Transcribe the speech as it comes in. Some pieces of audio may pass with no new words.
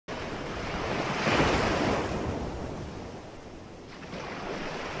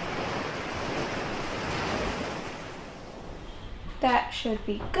that should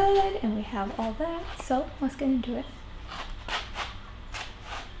be good, and we have all that, so let's get into it.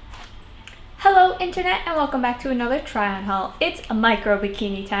 Hello internet, and welcome back to another try on haul. It's a micro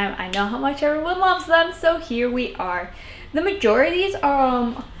bikini time. I know how much everyone loves them, so here we are. The majorities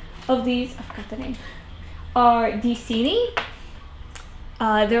are of these, I forgot the name, are Bikini.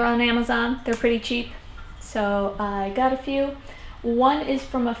 They're on Amazon. They're pretty cheap, so I got a few. One is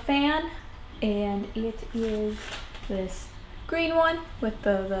from a fan, and it is this green one with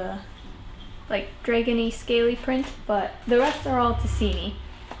the like dragony scaly print, but the rest are all Bikini.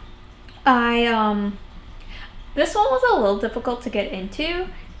 This one was a little difficult to get into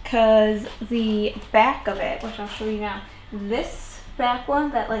because the back of it, which I'll show you now, this back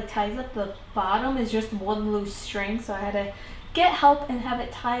one that like ties up the bottom is just one loose string, so I had to get help and have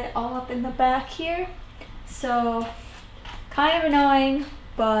it tied all up in the back here. So kind of annoying,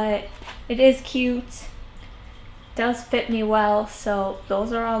 but it is cute, does fit me well, so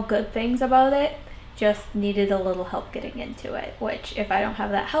those are all good things about it. Just needed a little help getting into it, which if I don't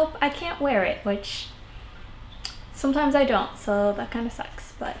have that help, I can't wear it, which sometimes I don't, so that kind of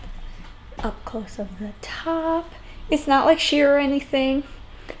sucks. But up close of the top, it's not like sheer or anything,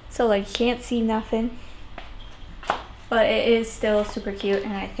 so like you can't see nothing, but it is still super cute,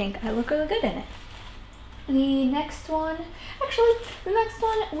 and I think I look really good in it. The next one, actually the next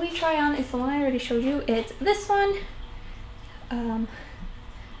one we try on is the one I already showed you. It's this one.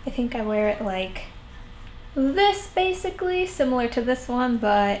 I think I wear it like this, basically similar to this one,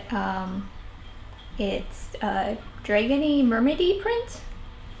 but it's a dragony mermaidy print.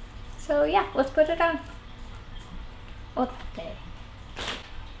 So yeah, let's put it on. Okay.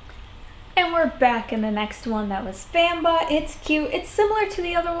 And we're back in the next one that was spam bot. It's cute. It's similar to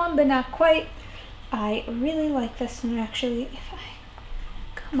the other one, but not quite. I really like this one actually. If I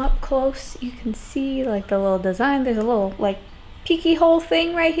come up close, you can see like the little design. There's a little like peeky hole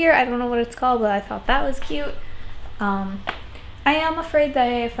thing right here. I don't know what it's called, but I thought that was cute. I am afraid that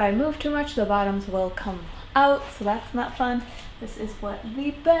if I move too much, the bottoms will come out, so that's not fun. This is what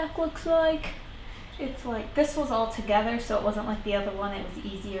the back looks like. It's like this was all together, so it wasn't like the other one. It was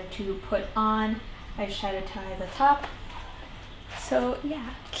easier to put on. I just had to tie the top. So yeah,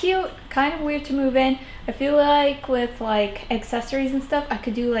 cute, kind of weird to move in. I feel like with like accessories and stuff, I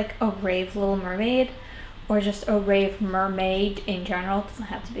could do like a rave Little Mermaid, or just a rave mermaid in general. It doesn't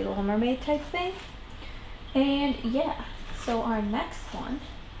have to be a Little Mermaid type thing. And yeah, so our next one,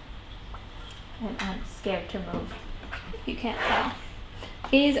 and I'm scared to move if you can't tell,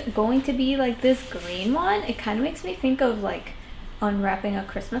 is going to be like this green one. It kind of makes me think of like unwrapping a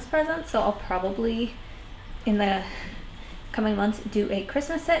Christmas present, so I'll probably in the coming months do a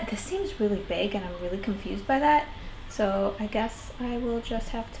Christmas set. This seems really big and I'm really confused by that, so I guess I will just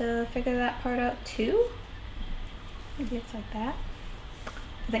have to figure that part out too. Maybe it's like that.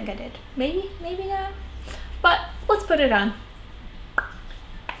 I think I did. Maybe not, but let's put it on.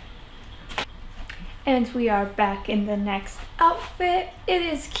 And we are back in the next outfit. It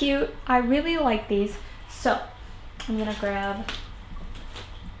is cute. I really like these, so I'm gonna grab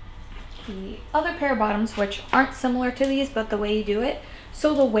the other pair of bottoms, which aren't similar to these, but the way you do it.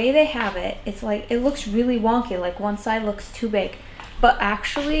 So the way they have it, it's like it looks really wonky, like one side looks too big, but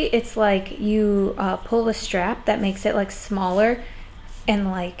actually it's like you pull the strap that makes it like smaller,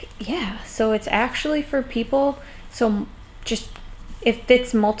 and like yeah, so it's actually for people, so just it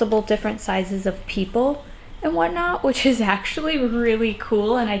fits multiple different sizes of people and whatnot, which is actually really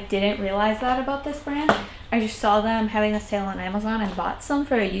cool. And I didn't realize that about this brand. I just saw them having a sale on Amazon and bought some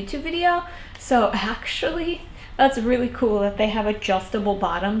for a YouTube video. So actually, that's really cool that they have adjustable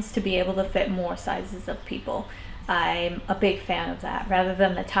bottoms to be able to fit more sizes of people. I'm a big fan of that. Rather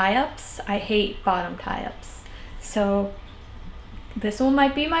than the tie-ups, I hate bottom tie-ups. So this one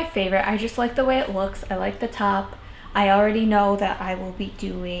might be my favorite. I just like the way it looks. I like the top. I already know that I will be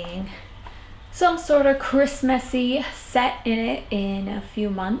doing some sort of Christmassy set in it in a few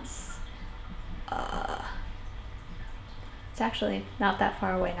months. It's actually not that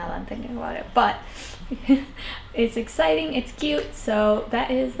far away now that I'm thinking about it, but it's exciting, it's cute, so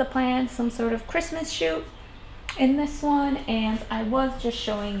that is the plan, some sort of Christmas shoot in this one. And I was just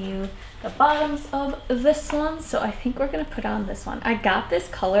showing you the bottoms of this one, so I think we're gonna put on this one. I got this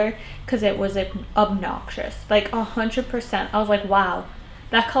color because it was obnoxious, like 100%. I was like, wow,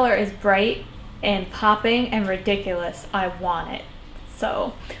 that color is bright and popping and ridiculous. I want it.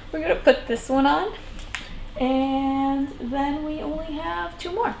 So we're gonna put this one on, and then we only have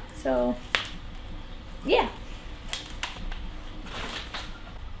two more, so yeah.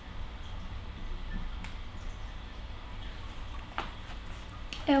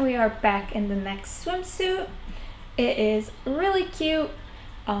 And we are back in the next swimsuit. It is really cute.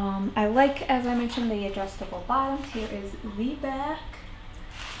 I like, as I mentioned, the adjustable bottoms. Here is the back.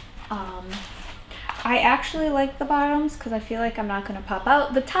 I actually like the bottoms because I feel like I'm not going to pop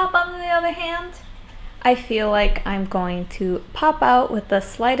out. The top, on the other hand, I feel like I'm going to pop out with the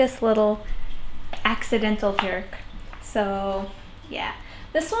slightest little accidental jerk. So yeah,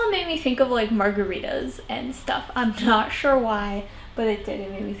 this one made me think of like margaritas and stuff. I'm not sure why, but it did. It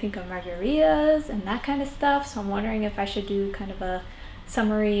made me think of margaritas and that kind of stuff. So I'm wondering if I should do kind of a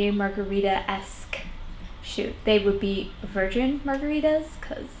summery margarita-esque shoot. They would be virgin margaritas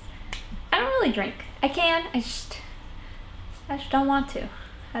because I don't really drink. I can, I just don't want to.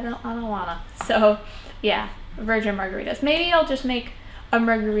 I don't wanna. So yeah, virgin margaritas. Maybe I'll just make a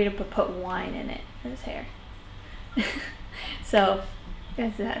margarita but put wine in it for his hair. So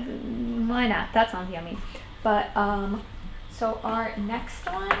why not? That sounds yummy. But so our next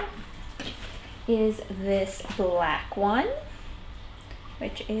one is this black one,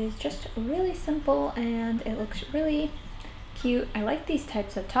 which is just really simple and it looks really cute. I like these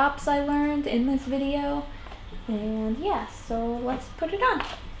types of tops I learned in this video. And yeah, so let's put it on.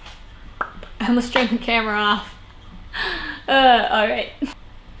 I almost turned the camera off. Alright.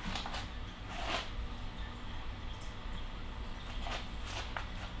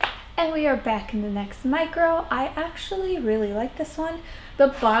 And we are back in the next micro. I actually really like this one. The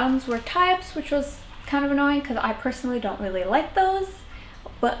bottoms were tie-ups, which was kind of annoying because I personally don't really like those.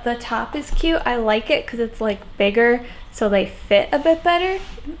 But the top is cute. I like it because it's like bigger, so they fit a bit better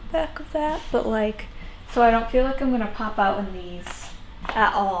in the back of that. But like, so I don't feel like I'm gonna pop out in these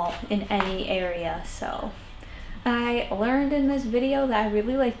at all in any area. So I learned in this video that I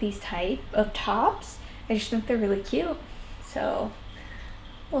really like these type of tops. I just think they're really cute. So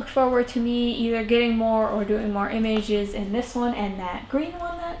look forward to me either getting more or doing more images in this one and that green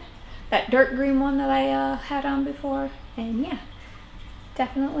one, that dark green one that I had on before. And yeah,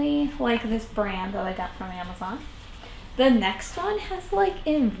 definitely like this brand that I got from Amazon. The next one has like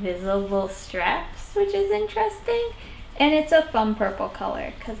invisible straps, which is interesting, and it's a fun purple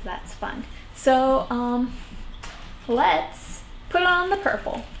color because that's fun. So let's put on the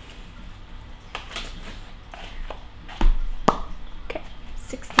purple. Okay,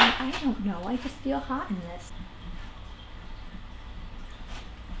 16. I don't know, I just feel hot in this.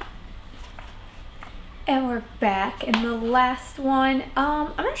 And we're back in the last one.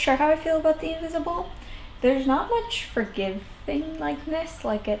 I'm not sure how I feel about the invisible. There's not much forgiving like this.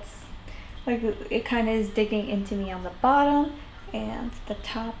 Like it kind of is digging into me on the bottom, and the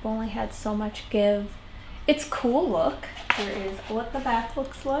top only had so much give. It's cool look. Here is what the back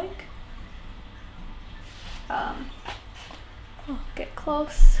looks like. I'll get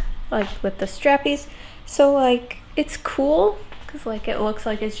close, like with the strappies. So like it's cool because like it looks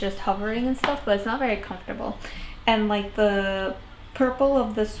like it's just hovering and stuff, but it's not very comfortable. And like the purple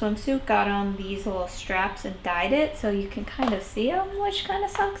of the swimsuit got on these little straps and dyed it, so you can kind of see them, which kind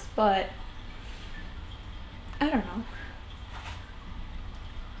of sucks, but I don't know.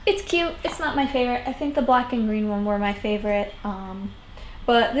 It's cute. It's not my favorite. I think the black and green one were my favorite,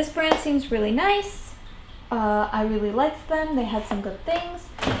 but this brand seems really nice. I really liked them. They had some good things.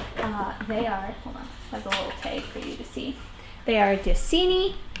 They are, hold on, there's a little tag for you to see. They are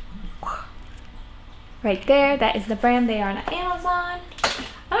Bikini. Right there, that is the brand. They are on Amazon.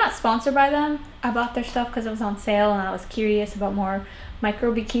 I'm not sponsored by them. I bought their stuff because it was on sale and I was curious about more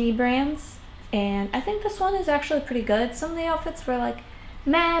micro bikini brands. And I think this one is actually pretty good. Some of the outfits were like,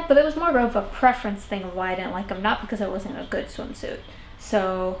 meh, but it was more of a preference thing of why I didn't like them, not because it wasn't a good swimsuit.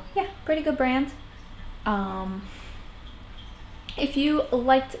 So yeah, pretty good brand. If you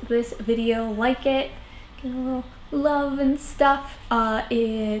liked this video, like it, give it a little love and stuff.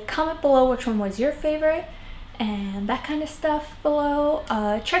 Comment below which one was your favorite and that kind of stuff below.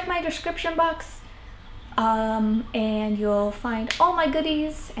 Check my description box and you'll find all my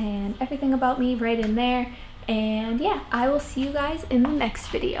goodies and everything about me right in there. And yeah, I will see you guys in the next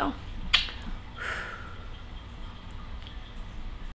video.